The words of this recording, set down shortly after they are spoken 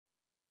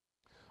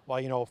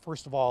Well,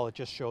 first of all, it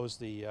just shows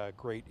the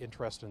great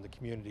interest in the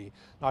community,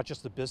 not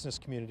just the business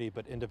community,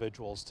 but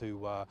individuals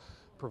to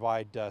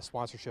provide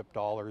sponsorship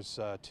dollars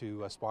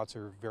to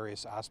sponsor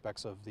various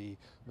aspects of the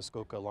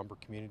Muskoka Lumber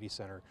Community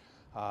Centre.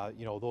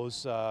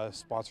 Those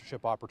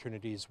sponsorship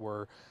opportunities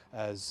were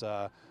as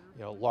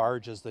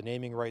large as the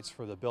naming rights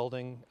for the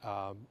building,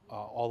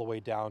 all the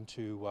way down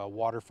to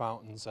water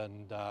fountains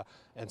and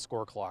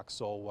score clocks.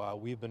 So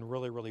we've been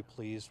really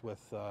pleased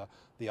with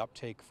the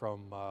uptake from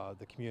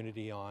the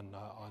community on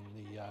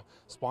the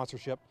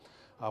sponsorship.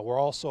 We're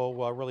also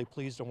really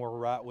pleased on where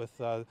we're at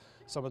with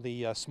some of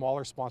the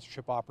smaller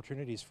sponsorship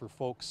opportunities for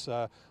folks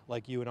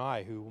like you and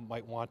I who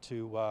might want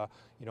to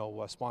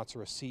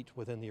sponsor a seat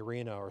within the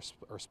arena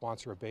or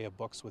sponsor a bay of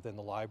books within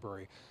the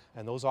library.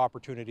 And those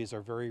opportunities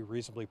are very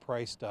reasonably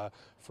priced.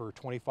 For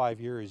 25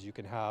 years you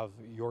can have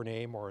your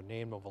name or a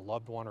name of a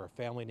loved one or a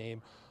family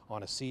name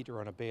on a seat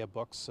or on a bay of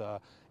books.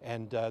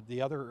 And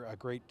the other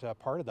great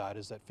part of that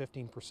is that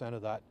 15%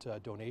 of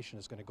that donation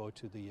is going to go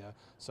to the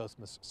South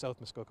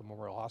Muskoka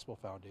Memorial Hospital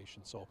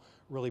Foundation. So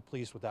really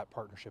pleased with that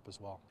partnership as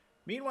well.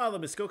 Meanwhile, the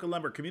Muskoka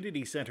Lumber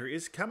Community Centre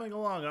is coming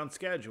along on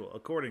schedule,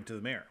 according to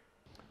the mayor.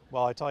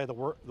 Well, I tell you,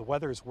 the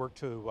weather's worked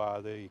to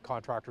the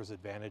contractor's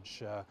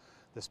advantage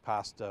this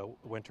past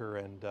winter,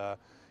 and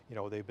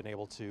they've been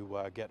able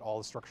to get all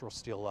the structural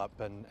steel up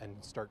and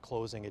start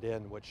closing it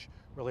in, which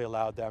really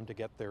allowed them to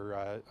get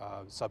their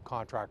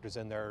subcontractors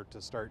in there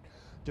to start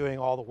doing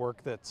all the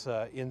work that's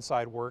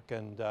inside work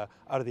and out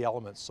of the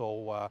elements.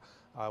 So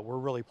we're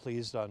really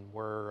pleased on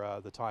where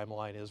the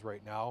timeline is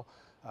right now.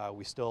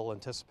 We still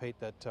anticipate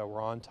that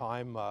we're on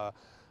time.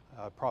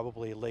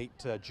 Probably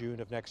late June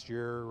of next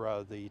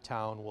year, the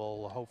town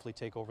will hopefully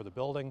take over the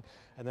building,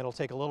 and then it'll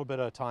take a little bit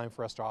of time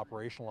for us to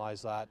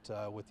operationalize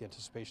that with the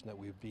anticipation that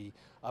we'd be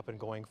up and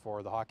going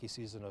for the hockey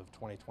season of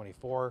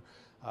 2024,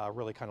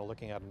 really kind of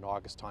looking at an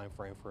August time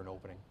frame for an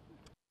opening.